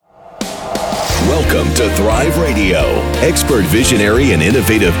Welcome to Thrive Radio, expert visionary and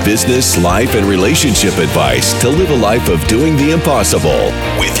innovative business, life, and relationship advice to live a life of doing the impossible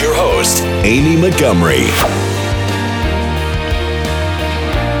with your host, Amy Montgomery.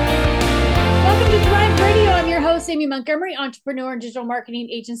 Welcome to Thrive Radio. I'm your host, Amy Montgomery, entrepreneur and digital marketing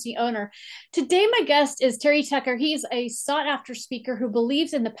agency owner. Today, my guest is Terry Tucker. He's a sought-after speaker who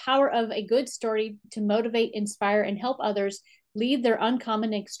believes in the power of a good story to motivate, inspire, and help others lead their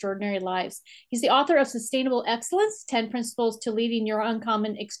uncommon and extraordinary lives. He's the author of Sustainable Excellence, 10 Principles to Leading Your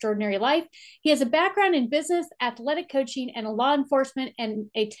Uncommon Extraordinary Life. He has a background in business, athletic coaching, and law enforcement, and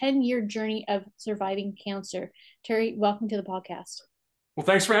a 10-year journey of surviving cancer. Terry, welcome to the podcast. Well,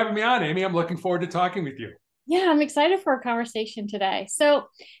 thanks for having me on, Amy. I'm looking forward to talking with you. Yeah, I'm excited for our conversation today. So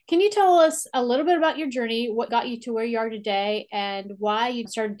can you tell us a little bit about your journey, what got you to where you are today, and why you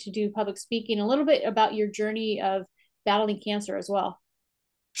started to do public speaking, a little bit about your journey of battling cancer as well?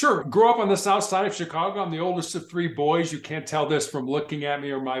 Sure. Grew up on the south side of Chicago. I'm the oldest of three boys. You can't tell this from looking at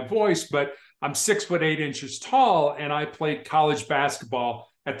me or my voice, but I'm 6'8" tall, and I played college basketball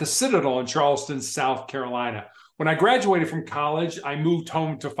at the Citadel in Charleston, South Carolina. When I graduated from college, I moved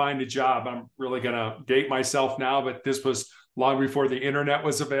home to find a job. I'm really going to date myself now, but this was long before the internet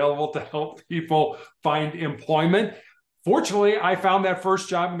was available to help people find employment. Fortunately, I found that first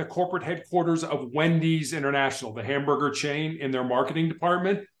job in the corporate headquarters of Wendy's International, the hamburger chain, in their marketing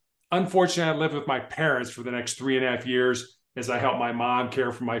department. Unfortunately, I lived with my parents for the next 3.5 years as I helped my mom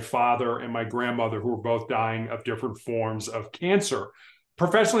care for my father and my grandmother, who were both dying of different forms of cancer.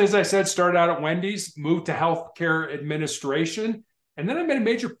 Professionally, as I said, started out at Wendy's, moved to healthcare administration, and then I made a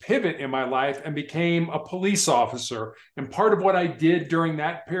major pivot in my life and became a police officer. And part of what I did during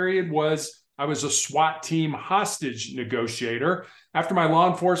that period was I was a SWAT team hostage negotiator. After my law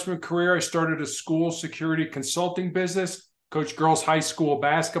enforcement career, I started a school security consulting business, coached girls high school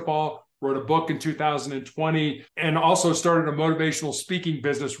basketball, wrote a book in 2020, and also started a motivational speaking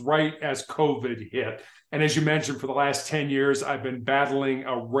business right as COVID hit. And as you mentioned, for the last 10 years, I've been battling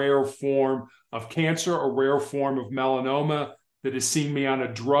a rare form of cancer, a rare form of melanoma that has seen me on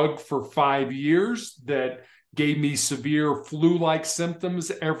a drug for 5 years that gave me severe flu-like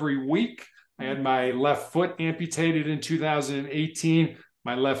symptoms every week. I had my left foot amputated in 2018,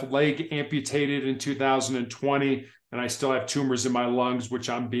 my left leg amputated in 2020, and I still have tumors in my lungs, which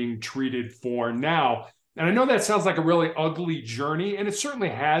I'm being treated for now. And I know that sounds like a really ugly journey, and it certainly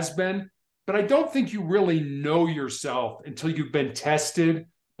has been, but I don't think you really know yourself until you've been tested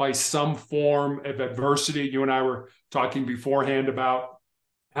by some form of adversity. You and I were talking beforehand about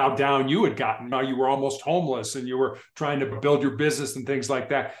how down you had gotten, how you were almost homeless and you were trying to build your business and things like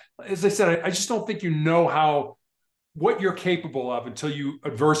that. As I said, I just don't think you know what you're capable of until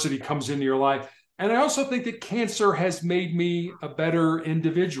adversity comes into your life. And I also think that cancer has made me a better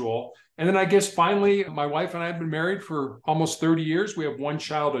individual. And then I guess finally, my wife and I have been married for almost 30 years. We have one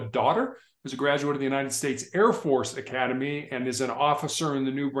child, a daughter, who's a graduate of the United States Air Force Academy and is an officer in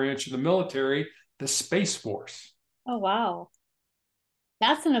the new branch of the military, the Space Force. Oh, wow.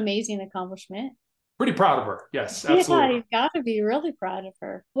 That's an amazing accomplishment. Pretty proud of her. Yes, absolutely. Yeah, you've got to be really proud of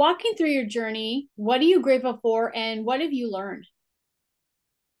her. Walking through your journey, what are you grateful for and what have you learned?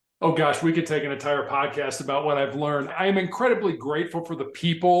 Oh gosh, we could take an entire podcast about what I've learned. I am incredibly grateful for the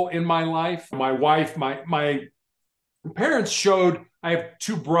people in my life. My wife, my parents showed, I have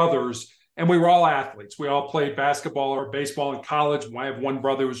two brothers, and we were all athletes. We all played basketball or baseball in college. I have one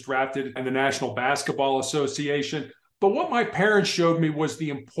brother who was drafted in the National Basketball Association. But what my parents showed me was the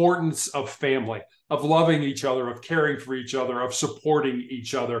importance of family, of loving each other, of caring for each other, of supporting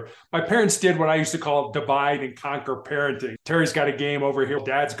each other. My parents did what I used to call divide and conquer parenting. Terry's got a game over here,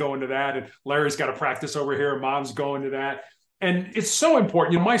 Dad's going to that, and Larry's got a practice over here, and Mom's going to that. And it's so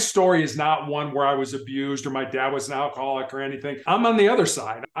important. My story is not one where I was abused or my dad was an alcoholic or anything. I'm on the other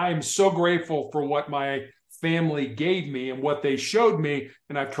side. I am so grateful for what my family gave me and what they showed me,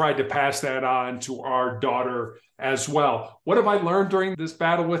 and I've tried to pass that on to our daughter as well. What have I learned during this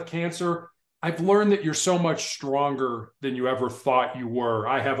battle with cancer? I've learned that you're so much stronger than you ever thought you were.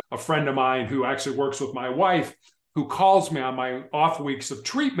 I have a friend of mine who actually works with my wife who calls me on my off weeks of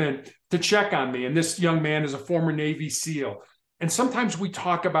treatment to check on me. And this young man is a former Navy SEAL. And sometimes we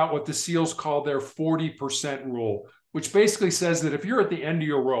talk about what the SEALs call their 40% rule, which basically says that if you're at the end of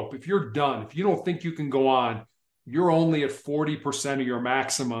your rope, if you're done, if you don't think you can go on, you're only at 40% of your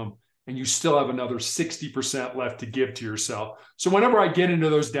maximum and you still have another 60% left to give to yourself. So whenever I get into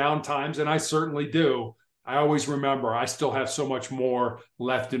those down times, and I certainly do, I always remember I still have so much more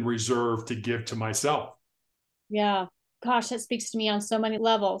left in reserve to give to myself. Yeah. Gosh, that speaks to me on so many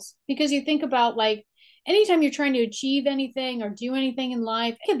levels, because you think about anytime you're trying to achieve anything or do anything in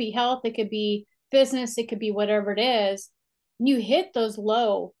life, it could be health, it could be business, it could be whatever it is. You hit those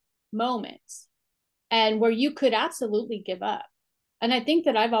low moments and where you could absolutely give up. And I think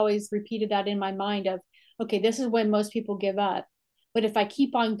that I've always repeated that in my mind of, okay, this is when most people give up. But if I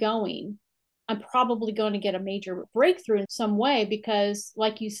keep on going, I'm probably going to get a major breakthrough in some way, because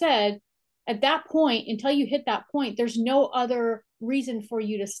like you said, at that point, until you hit that point, there's no other reason for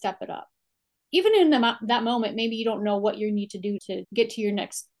you to step it up. Even in that moment, maybe you don't know what you need to do to get to your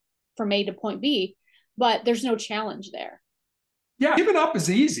next, from A to point B, but there's no challenge there. Yeah, giving up is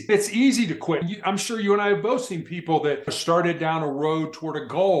easy. It's easy to quit. I'm sure you and I have both seen people that started down a road toward a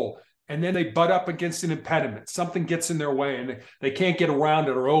goal, and then they butt up against an impediment. Something gets in their way and they can't get around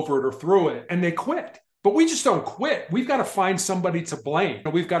it or over it or through it, and they quit. But we just don't quit. We've got to find somebody to blame.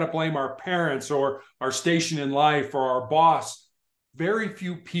 We've got to blame our parents or our station in life or our boss. Very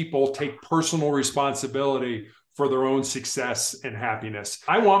few people take personal responsibility for their own success and happiness.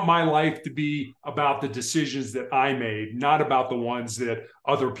 I want my life to be about the decisions that I made, not about the ones that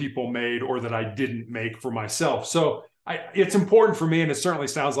other people made or that I didn't make for myself. So it's important for me, and it certainly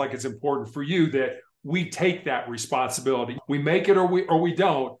sounds like it's important for you, that we take that responsibility. We make it or we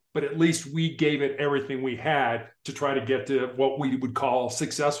don't, but at least we gave it everything we had to try to get to what we would call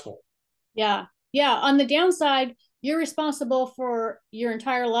successful. Yeah. Yeah. On the downside, you're responsible for your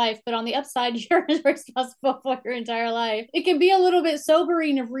entire life, but on the upside, you're responsible for your entire life. It can be a little bit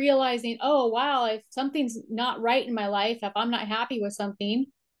sobering of realizing, oh, wow, if something's not right in my life, if I'm not happy with something,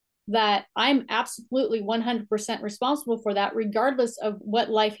 that I'm absolutely 100% responsible for that, regardless of what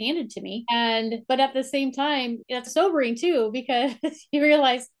life handed to me. But at the same time, it's sobering too, because you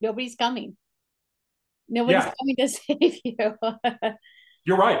realize nobody's coming. Nobody's coming to save you.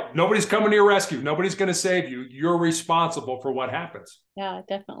 You're right. Nobody's coming to your rescue. Nobody's going to save you. You're responsible for what happens. Yeah,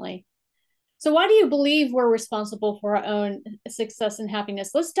 definitely. So why do you believe we're responsible for our own success and happiness?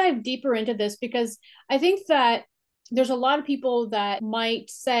 Let's dive deeper into this, because I think that there's a lot of people that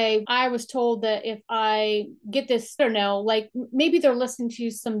might say, I was told that if I get this, I don't know, like maybe they're listening to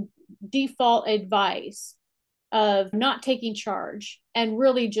some default advice of not taking charge and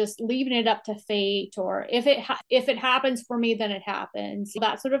really just leaving it up to fate, or if it happens for me, then it happens,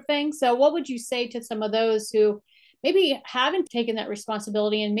 that sort of thing. So what would you say to some of those who maybe haven't taken that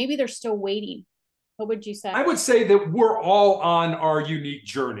responsibility and maybe they're still waiting? What would you say? I would say that we're all on our unique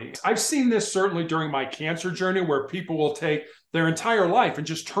journey. I've seen this certainly during my cancer journey, where people will take their entire life and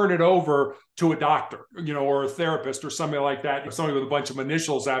just turn it over to a doctor, or a therapist or something like that, somebody with a bunch of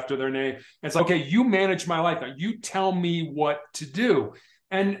initials after their name. And it's like, okay, you manage my life now. You tell me what to do.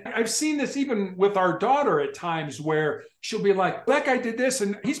 And I've seen this even with our daughter at times, where she'll be like, that guy did this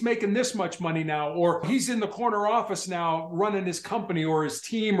and he's making this much money now, or he's in the corner office now running his company or his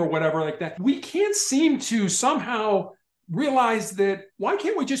team or whatever like that. We can't seem to somehow realize that, why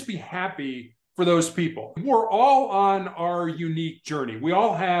can't we just be happy for those people? We're all on our unique journey. We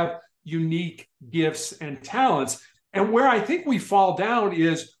all have unique gifts and talents. And where I think we fall down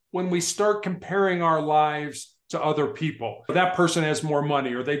is when we start comparing our lives to other people. That person has more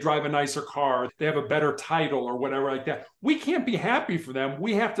money, or they drive a nicer car, they have a better title or whatever like that. We can't be happy for them.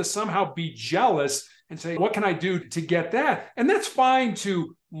 We have to somehow be jealous and say, what can I do to get that? And that's fine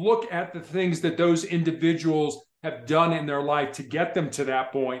to look at the things that those individuals have done in their life to get them to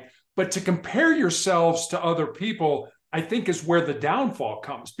that point. But to compare yourselves to other people, I think, is where the downfall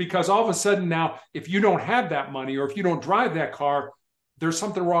comes. Because all of a sudden now, if you don't have that money, or if you don't drive that car, there's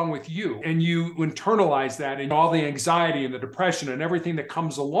something wrong with you. And you internalize that, and all the anxiety and the depression and everything that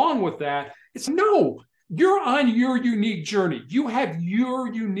comes along with that. It's no, you're on your unique journey. You have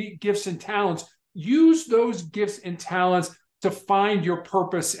your unique gifts and talents. Use those gifts and talents to find your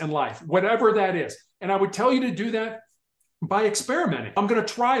purpose in life, whatever that is. And I would tell you to do that by experimenting. I'm going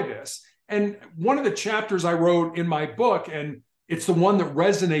to try this. And one of the chapters I wrote in my book, and it's the one that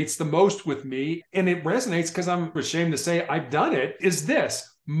resonates the most with me, and it resonates because I'm ashamed to say I've done it, is this.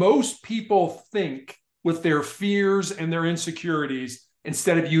 Most people think with their fears and their insecurities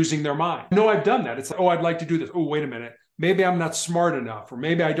instead of using their mind. No, I've done that. It's like, oh, I'd like to do this. Oh, wait a minute. Maybe I'm not smart enough, or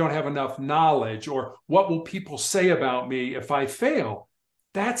maybe I don't have enough knowledge, or what will people say about me if I fail?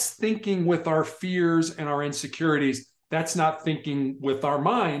 That's thinking with our fears and our insecurities. That's not thinking with our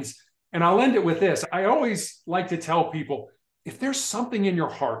minds. And I'll end it with this. I always like to tell people, if there's something in your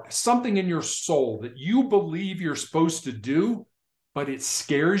heart, something in your soul that you believe you're supposed to do, but it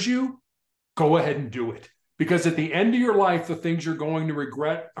scares you, go ahead and do it. Because at the end of your life, the things you're going to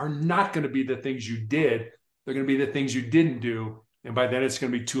regret are not going to be the things you did. They're going to be the things you didn't do. And by then it's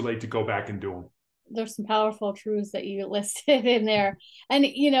going to be too late to go back and do them. There's some powerful truths that you listed in there. And,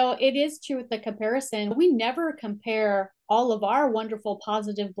 it is true with the comparison. We never compare all of our wonderful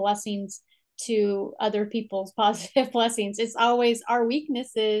positive blessings to other people's positive blessings. It's always our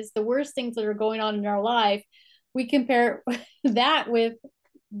weaknesses, the worst things that are going on in our life. We compare that with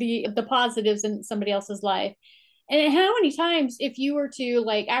the positives in somebody else's life. And how many times, if you were to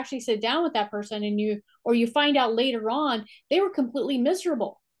like actually sit down with that person and you find out later on, they were completely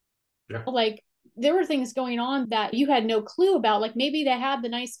miserable. Yeah. Like there were things going on that you had no clue about. Like maybe they had the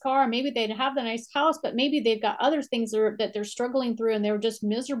nice car, maybe they have the nice house, but maybe they've got other things that they're struggling through and they were just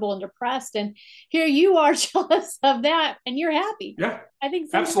miserable and depressed. And here you are jealous of that and you're happy. Yeah. I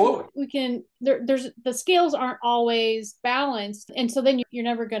think absolutely we can, there's the scales aren't always balanced. And so then you're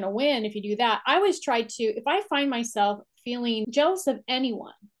never going to win if you do that. I always try to, if I find myself feeling jealous of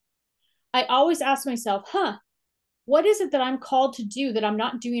anyone, I always ask myself, what is it that I'm called to do that I'm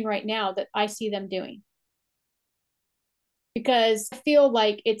not doing right now that I see them doing? Because I feel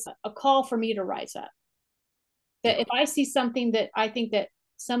like it's a call for me to rise up. That if I see something that I think that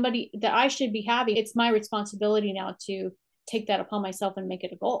somebody that I should be having, it's my responsibility now to take that upon myself and make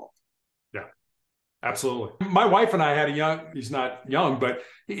it a goal. Yeah, absolutely. My wife and I had he's not young, but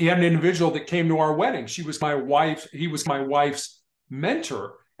he had an individual that came to our wedding. He was my wife's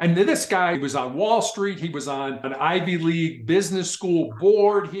mentor. And this guy was on Wall Street. He was on an Ivy League business school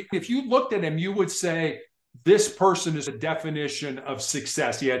board. If you looked at him, you would say, this person is a definition of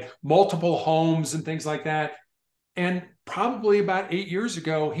success. He had multiple homes and things like that. And probably about 8 years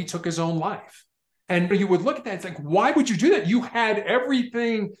ago, he took his own life. And you would look at that and think, why would you do that? You had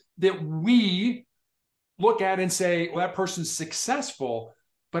everything that we look at and say, well, that person's successful.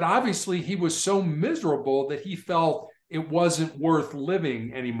 But obviously, he was so miserable that he felt it wasn't worth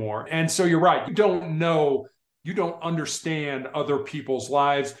living anymore. And so you're right. You don't understand other people's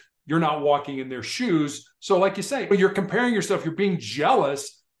lives. You're not walking in their shoes. So like you say, when you're comparing yourself, you're being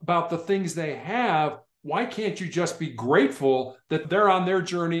jealous about the things they have. Why can't you just be grateful that they're on their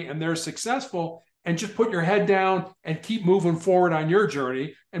journey and they're successful and just put your head down and keep moving forward on your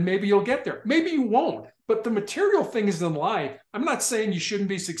journey? And maybe you'll get there. Maybe you won't. But the material things in life, I'm not saying you shouldn't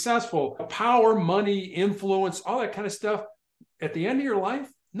be successful. Power, money, influence, all that kind of stuff. At the end of your life,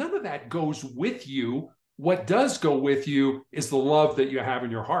 none of that goes with you. What does go with you is the love that you have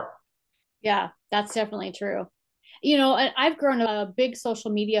in your heart. Yeah, that's definitely true. You know, I've grown a big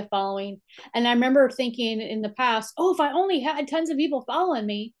social media following. And I remember thinking in the past, if I only had tons of people following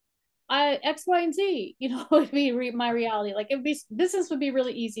me, X, Y, and Z, would be my reality. Like business would be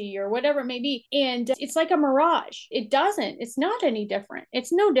really easy or whatever it may be. And it's like a mirage. It's not any different.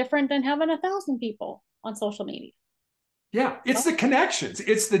 It's no different than having 1,000 people on social media. Yeah, it's the connections.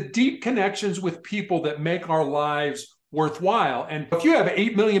 It's the deep connections with people that make our lives worthwhile. And if you have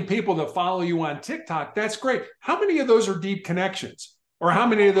 8 million people that follow you on TikTok, that's great. How many of those are deep connections? Or how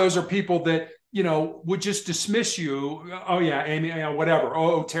many of those are people that would just dismiss you? Oh yeah, Amy, whatever.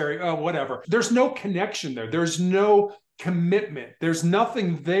 Oh, Terry, oh, whatever. There's no connection there. There's no commitment. There's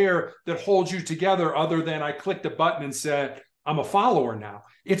nothing there that holds you together other than I clicked a button and said, I'm a follower now.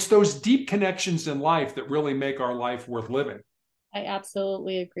 It's those deep connections in life that really make our life worth living. I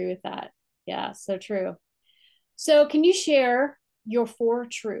absolutely agree with that. Yeah, so true. So can you share your 4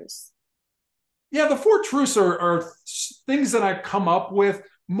 truths? Yeah, the 4 truths are things that I've come up with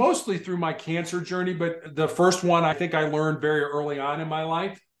mostly through my cancer journey. But the first one I think I learned very early on in my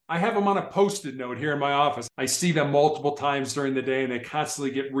life. I have them on a Post-it note here in my office. I see them multiple times during the day and they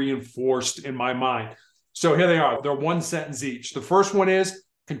constantly get reinforced in my mind. So here they are. They're 1 sentence each. The first one is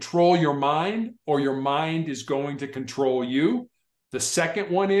control your mind or your mind is going to control you. The second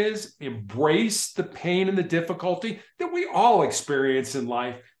one is embrace the pain and the difficulty that we all experience in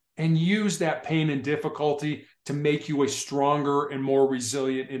life and use that pain and difficulty to make you a stronger and more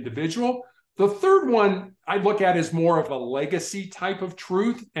resilient individual. The third one I look at as more of a legacy type of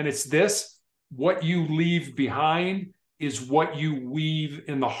truth, and it's this: what you leave behind is what you weave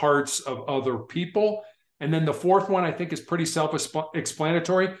in the hearts of other people. And then the fourth one I think is pretty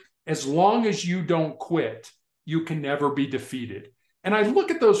self-explanatory. As long as you don't quit, you can never be defeated. And I look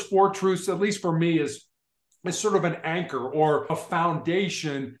at those 4 truths, at least for me, as sort of an anchor or a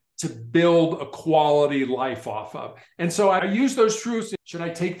foundation to build a quality life off of. And so I use those truths. Should I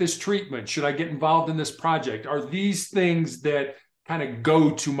take this treatment? Should I get involved in this project? Are these things that kind of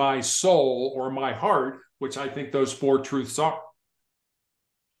go to my soul or my heart, which I think those 4 truths are?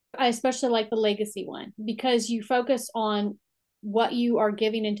 I especially like the legacy one because you focus on what you are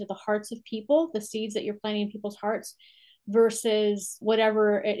giving into the hearts of people, the seeds that you're planting in people's hearts, versus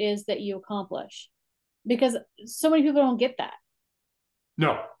whatever it is that you accomplish. Because so many people don't get that.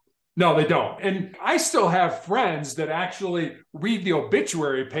 No, they don't. And I still have friends that actually read the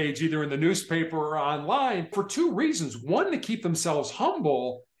obituary page, either in the newspaper or online, for 2 reasons. One, to keep themselves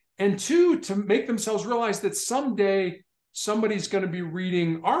humble. and two, to make themselves realize that someday somebody's going to be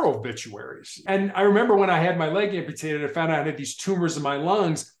reading our obituaries. And I remember when I had my leg amputated, I found out I had these tumors in my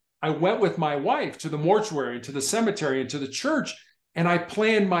lungs. I went with my wife to the mortuary, and to the cemetery, and to the church, and I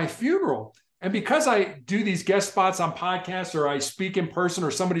planned my funeral. And because I do these guest spots on podcasts, or I speak in person,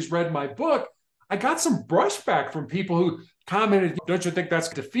 or somebody's read my book, I got some brushback from people who commented, "Don't you think that's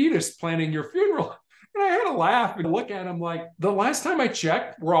defeatist, planning your funeral?" And I had to laugh and look at them like, the last time I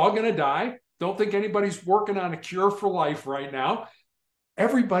checked, we're all going to die. Don't think anybody's working on a cure for life right now.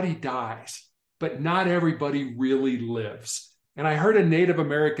 Everybody dies, but not everybody really lives. And I heard a Native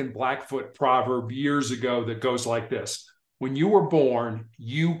American Blackfoot proverb years ago that goes like this: when you were born,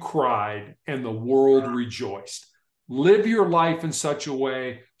 you cried and the world rejoiced. Live your life in such a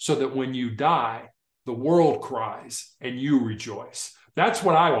way so that when you die, the world cries and you rejoice. That's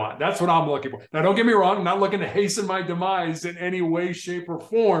what I want. That's what I'm looking for. Now, don't get me wrong. I'm not looking to hasten my demise in any way, shape, or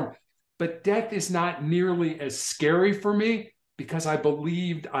form. But death is not nearly as scary for me because I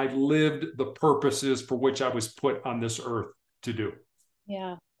believed I lived the purposes for which I was put on this earth to do.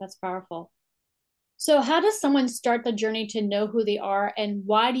 Yeah, that's powerful. So how does someone start the journey to know who they are, and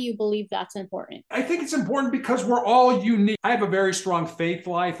why do you believe that's important? I think it's important because we're all unique. I have a very strong faith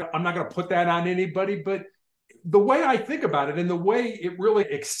life. I'm not going to put that on anybody, but the way I think about it and the way it really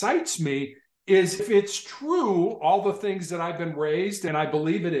excites me is, if it's true, all the things that I've been raised, and I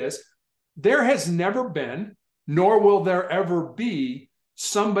believe it is, there has never been, nor will there ever be,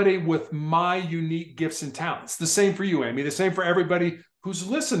 somebody with my unique gifts and talents. The same for you, Amy, the same for everybody who's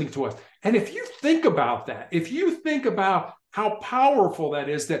listening to us. And if you think about that, if you think about how powerful that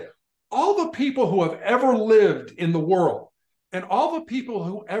is, that all the people who have ever lived in the world and all the people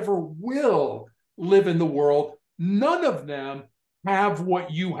who ever will live in the world, none of them have what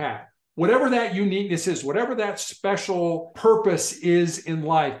you have. Whatever that uniqueness is, whatever that special purpose is in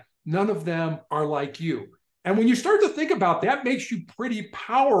life, none of them are like you. And when you start to think about that, makes you pretty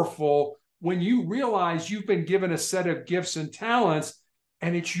powerful when you realize you've been given a set of gifts and talents,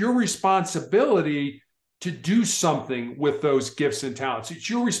 and it's your responsibility to do something with those gifts and talents. It's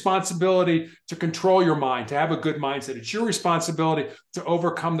your responsibility to control your mind, to have a good mindset. It's your responsibility to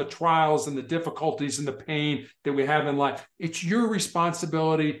overcome the trials and the difficulties and the pain that we have in life. It's your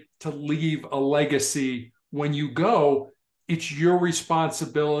responsibility to leave a legacy when you go. It's your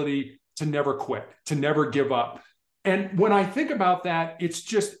responsibility to never quit, to never give up. And when I think about that,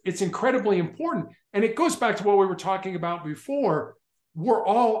 it's incredibly important. And it goes back to what we were talking about before. We're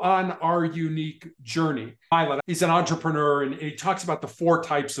all on our unique journey. He's an entrepreneur, and he talks about the 4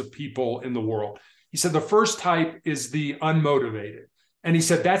 types of people in the world. He said the first type is the unmotivated. And he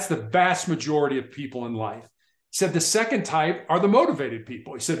said that's the vast majority of people in life. He said the second type are the motivated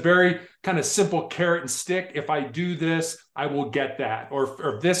people. He said very kind of simple carrot and stick. If I do this, I will get that.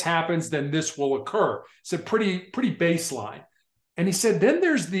 Or if this happens, then this will occur. He said pretty baseline. And he said then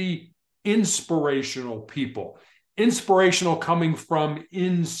there's the inspirational people. Inspirational coming from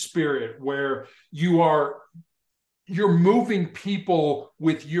in spirit, where you're moving people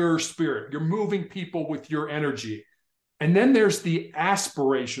with your spirit. You're moving people with your energy. And then there's the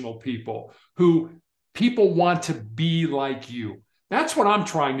aspirational people who people want to be like you. That's what I'm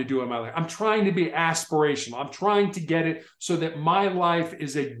trying to do in my life. I'm trying to be aspirational. I'm trying to get it so that my life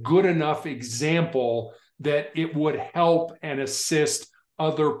is a good enough example that it would help and assist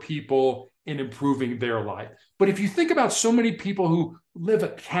other people in improving their life. But if you think about so many people who live a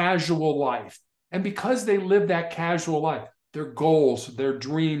casual life, and because they live that casual life, their goals, their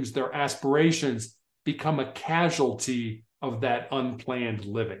dreams, their aspirations become a casualty of that unplanned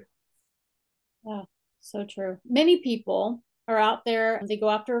living. Yeah, so true. Many people are out there, they go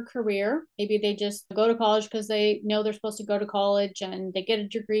after a career. Maybe they just go to college because they know they're supposed to go to college, and they get a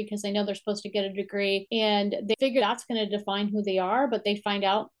degree because they know they're supposed to get a degree. And they figure that's going to define who they are, but they find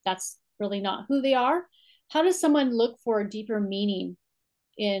out that's really not who they are. How does someone look for a deeper meaning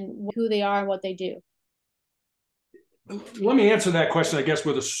in who they are and what they do? Let me answer that question, I guess,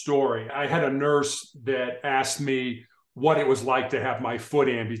 with a story. I had a nurse that asked me what it was like to have my foot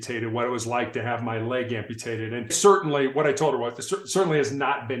amputated, what it was like to have my leg amputated. And certainly what I told her was, it certainly has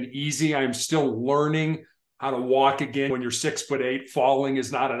not been easy. I am still learning how to walk again. When you're 6'8", falling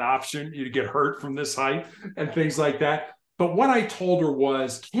is not an option. You get hurt from this height and things like that. But what I told her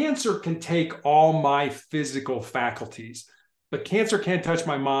was, cancer can take all my physical faculties, but cancer can't touch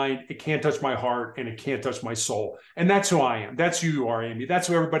my mind, it can't touch my heart, and it can't touch my soul. And that's who I am. That's who you are, Amy. That's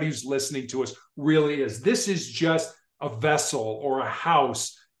who everybody who's listening to us really is. This is just a vessel or a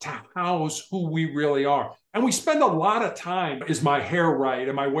house to house who we really are. And we spend a lot of time, is my hair right?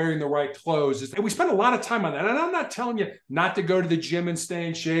 Am I wearing the right clothes? And we spend a lot of time on that. And I'm not telling you not to go to the gym and stay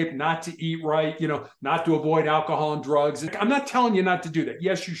in shape, not to eat right, not to avoid alcohol and drugs. I'm not telling you not to do that.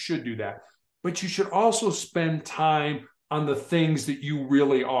 Yes, you should do that. But you should also spend time on the things that you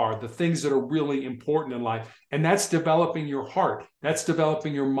really are, the things that are really important in life. And that's developing your heart. That's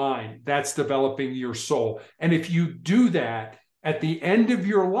developing your mind. That's developing your soul. And if you do that at the end of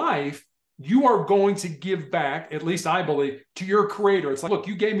your life, you are going to give back, at least I believe, to your creator. It's like, look,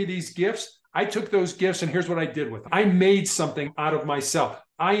 you gave me these gifts. I took those gifts and here's what I did with them. I made something out of myself.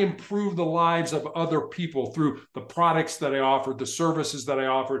 I improved the lives of other people through the products that I offered, the services that I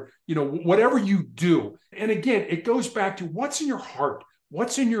offered, whatever you do. And again, it goes back to what's in your heart,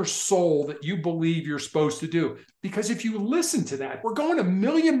 what's in your soul that you believe you're supposed to do. Because if you listen to that, we're going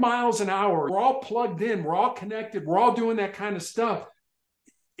 1,000,000 miles an hour. We're all plugged in. We're all connected. We're all doing that kind of stuff.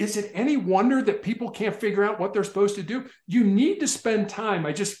 Is it any wonder that people can't figure out what they're supposed to do? You need to spend time.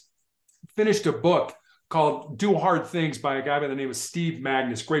 I just finished a book called Do Hard Things by a guy by the name of Steve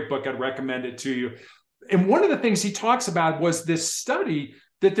Magnus. Great book. I'd recommend it to you. And one of the things he talks about was this study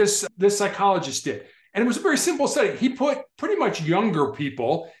that this psychologist did. And it was a very simple study. He put pretty much younger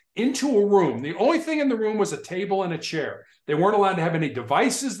people into a room. The only thing in the room was a table and a chair. They weren't allowed to have any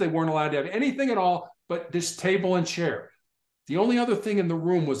devices. They weren't allowed to have anything at all but this table and chair. The only other thing in the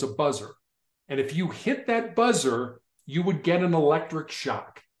room was a buzzer. And if you hit that buzzer, you would get an electric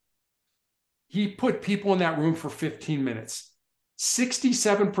shock. He put people in that room for 15 minutes.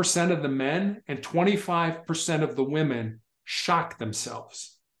 67% of the men and 25% of the women shocked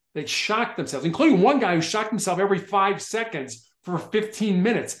themselves. They shocked themselves, including one guy who shocked himself every 5 seconds for 15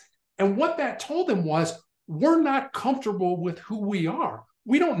 minutes. And what that told him was, we're not comfortable with who we are.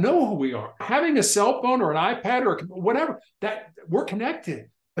 We don't know who we are. Having a cell phone or an iPad or whatever, that we're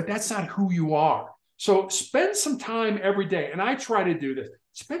connected, but that's not who you are. So spend some time every day. And I try to do this.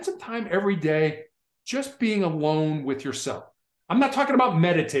 Spend some time every day just being alone with yourself. I'm not talking about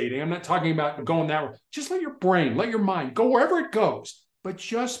meditating. I'm not talking about going that way. Just let your brain, let your mind go wherever it goes, but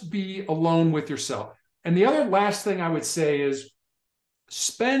just be alone with yourself. And the other last thing I would say is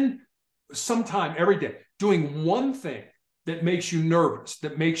spend some time every day doing one thing that makes you nervous,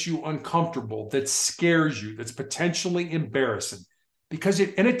 that makes you uncomfortable, that scares you, that's potentially embarrassing. Because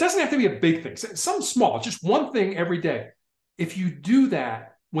it doesn't have to be a big thing, something small, just one thing every day. If you do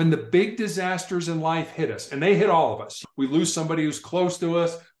that, when the big disasters in life hit us, and they hit all of us, we lose somebody who's close to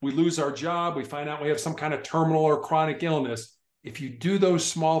us, we lose our job, we find out we have some kind of terminal or chronic illness. If you do those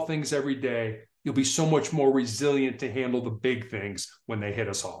small things every day, you'll be so much more resilient to handle the big things when they hit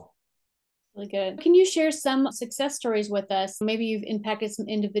us all. Really good. Can you share some success stories with us? Maybe you've impacted some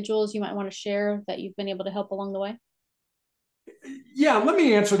individuals you might want to share that you've been able to help along the way? Yeah, let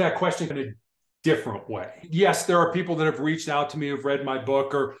me answer that question in a different way. Yes, there are people that have reached out to me who've read my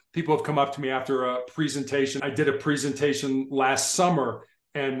book, or people have come up to me after a presentation. I did a presentation last summer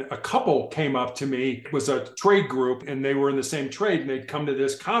and a couple came up to me. It was a trade group and they were in the same trade and they'd come to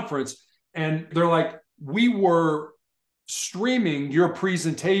this conference and they're like, we were streaming your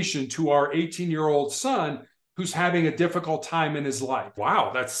presentation to our 18-year-old son who's having a difficult time in his life.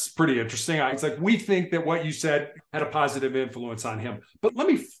 Wow, that's pretty interesting. It's like, we think that what you said had a positive influence on him. But let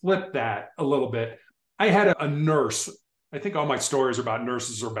me flip that a little bit. I had a nurse. I think all my stories are about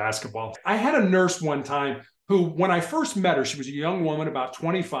nurses or basketball. I had a nurse one time who, when I first met her, she was a young woman, about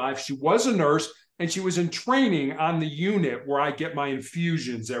 25. She was a nurse and she was in training on the unit where I get my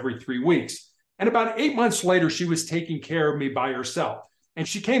infusions every 3 weeks. And about 8 months later, she was taking care of me by herself. And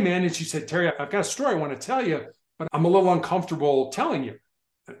she came in and she said, Terry, I've got a story I want to tell you, but I'm a little uncomfortable telling you.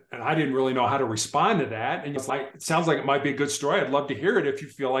 And I didn't really know how to respond to that. And it's like, it sounds like it might be a good story. I'd love to hear it if you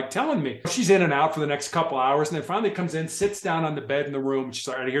feel like telling me. She's in and out for the next couple hours. And then finally comes in, sits down on the bed in the room. And she's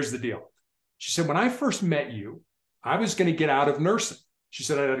like, all right, here's the deal. She said, when I first met you, I was going to get out of nursing. She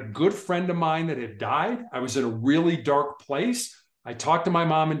said, I had a good friend of mine that had died. I was in a really dark place. I talked to my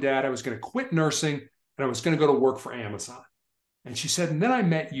mom and dad. I was going to quit nursing and I was going to go to work for Amazon. And she said, and then I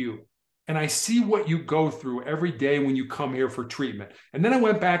met you and I see what you go through every day when you come here for treatment. And then I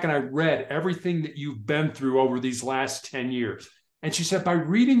went back and I read everything that you've been through over these last 10 years. And she said, by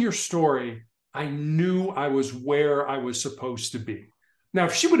reading your story, I knew I was where I was supposed to be. Now,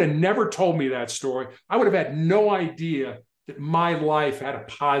 if she would have never told me that story, I would have had no idea that my life had a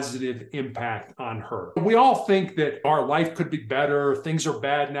positive impact on her. We all think that our life could be better, things are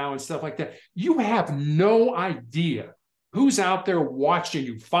bad now and stuff like that. You have no idea who's out there watching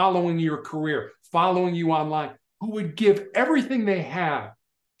you, following your career, following you online, who would give everything they have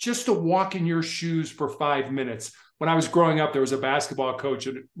just to walk in your shoes for 5 minutes. when I was growing up, there was a basketball coach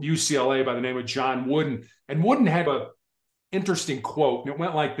at UCLA by the name of John Wooden. And Wooden had an interesting quote. And it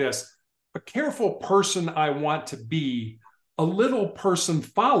went like this: "A careful person I want to be, a little person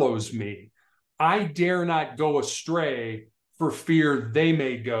follows me. I dare not go astray for fear they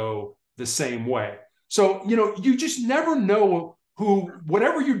may go the same way." So, you just never know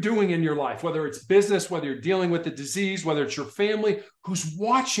whatever you're doing in your life, whether it's business, whether you're dealing with a disease, whether it's your family, who's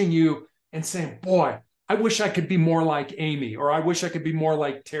watching you and saying, boy, I wish I could be more like Amy, or I wish I could be more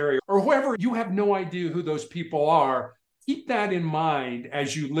like Terry, or whoever. You have no idea who those people are. Keep that in mind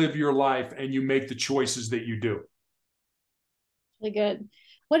as you live your life and you make the choices that you do. Really good.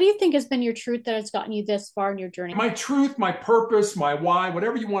 What do you think has been your truth that has gotten you this far in your journey? My truth, my purpose, my why,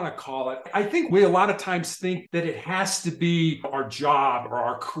 whatever you want to call it. I think we a lot of times think that it has to be our job or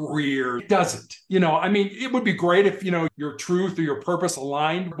our career. It doesn't. It would be great if, your truth or your purpose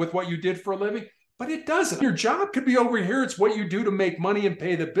aligned with what you did for a living, but it doesn't. Your job could be over here. It's what you do to make money and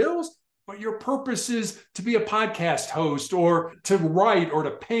pay the bills. But your purpose is to be a podcast host, or to write, or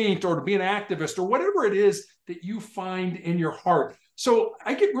to paint, or to be an activist, or whatever it is that you find in your heart. So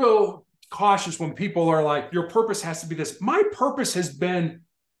I get real cautious when people are like, your purpose has to be this. My purpose has been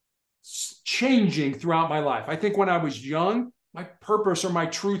changing throughout my life. I think when I was young, my purpose or my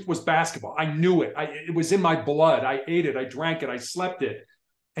truth was basketball. I knew it. It was in my blood. I ate it. I drank it. I slept it.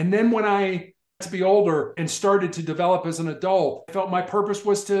 And then when I got to be older and started to develop as an adult, I felt my purpose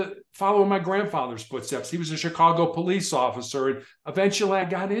was to follow in my grandfather's footsteps. He was a Chicago police officer. And eventually I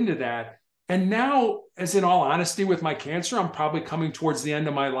got into that. And now, as in all honesty, with my cancer, I'm probably coming towards the end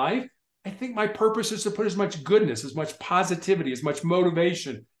of my life. I think my purpose is to put as much goodness, as much positivity, as much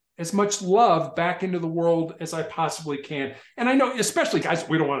motivation, as much love back into the world as I possibly can. And I know, especially guys,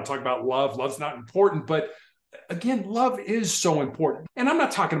 we don't want to talk about love. Love's not important. But again, love is so important. And I'm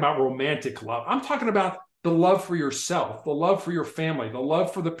not talking about romantic love. I'm talking about the love for yourself, the love for your family, the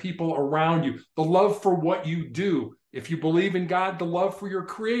love for the people around you, the love for what you do. If you believe in God, the love for your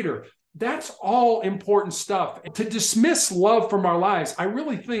creator. That's all important stuff. To dismiss love from our lives, I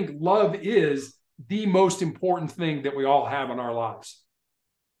really think love is the most important thing that we all have in our lives.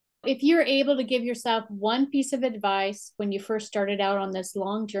 If you're able to give yourself one piece of advice when you first started out on this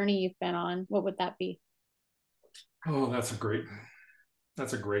long journey you've been on, what would that be? Oh, that's a great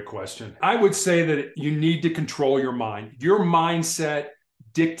question. I would say that you need to control your mind. Your mindset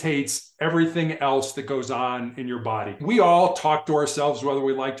dictates everything else that goes on in your body. We all talk to ourselves, whether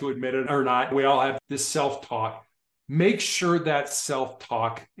we like to admit it or not. We all have this self-talk. Make sure that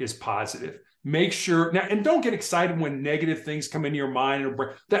self-talk is positive. Make sure now, and don't get excited when negative things come into your mind,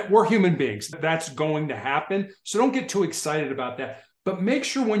 or that we're human beings. That's going to happen. So don't get too excited about that. But make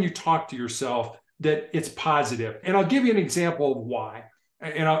sure when you talk to yourself that it's positive. And I'll give you an example of why.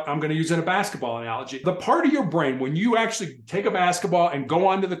 And I'm going to use a basketball analogy. The part of your brain, when you actually take a basketball and go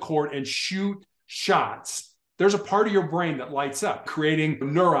onto the court and shoot shots, there's a part of your brain that lights up, creating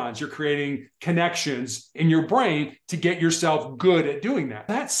neurons. You're creating connections in your brain to get yourself good at doing that.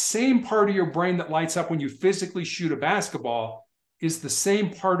 That same part of your brain that lights up when you physically shoot a basketball is the same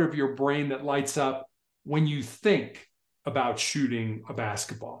part of your brain that lights up when you think about shooting a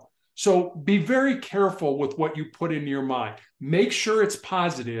basketball. So be very careful with what you put in your mind. Make sure it's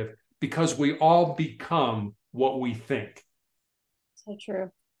positive, because we all become what we think. So true.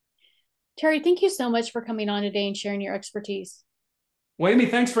 Terry, thank you so much for coming on today and sharing your expertise. Well, Amy,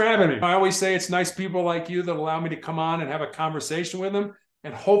 thanks for having me. I always say it's nice people like you that allow me to come on and have a conversation with them.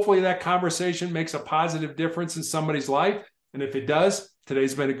 And hopefully that conversation makes a positive difference in somebody's life. And if it does,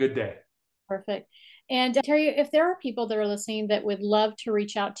 today's been a good day. Perfect. And Terry, if there are people that are listening that would love to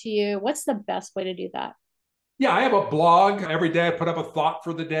reach out to you, what's the best way to do that? Yeah, I have a blog. Every day I put up a thought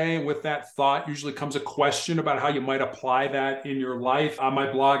for the day. And with that thought usually comes a question about how you might apply that in your life. On my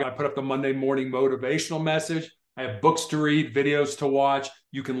blog, I put up the Monday morning motivational message. I have books to read, videos to watch.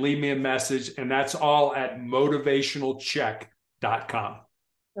 You can leave me a message, and that's all at motivationalcheck.com.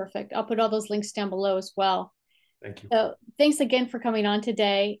 Perfect. I'll put all those links down below as well. Thank you. So thanks again for coming on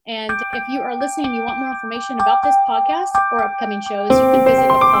today. And if you are listening and you want more information about this podcast or upcoming shows, you can visit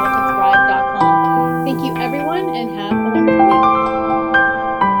appalltothrive.com. Thank you, everyone, and have a wonderful week.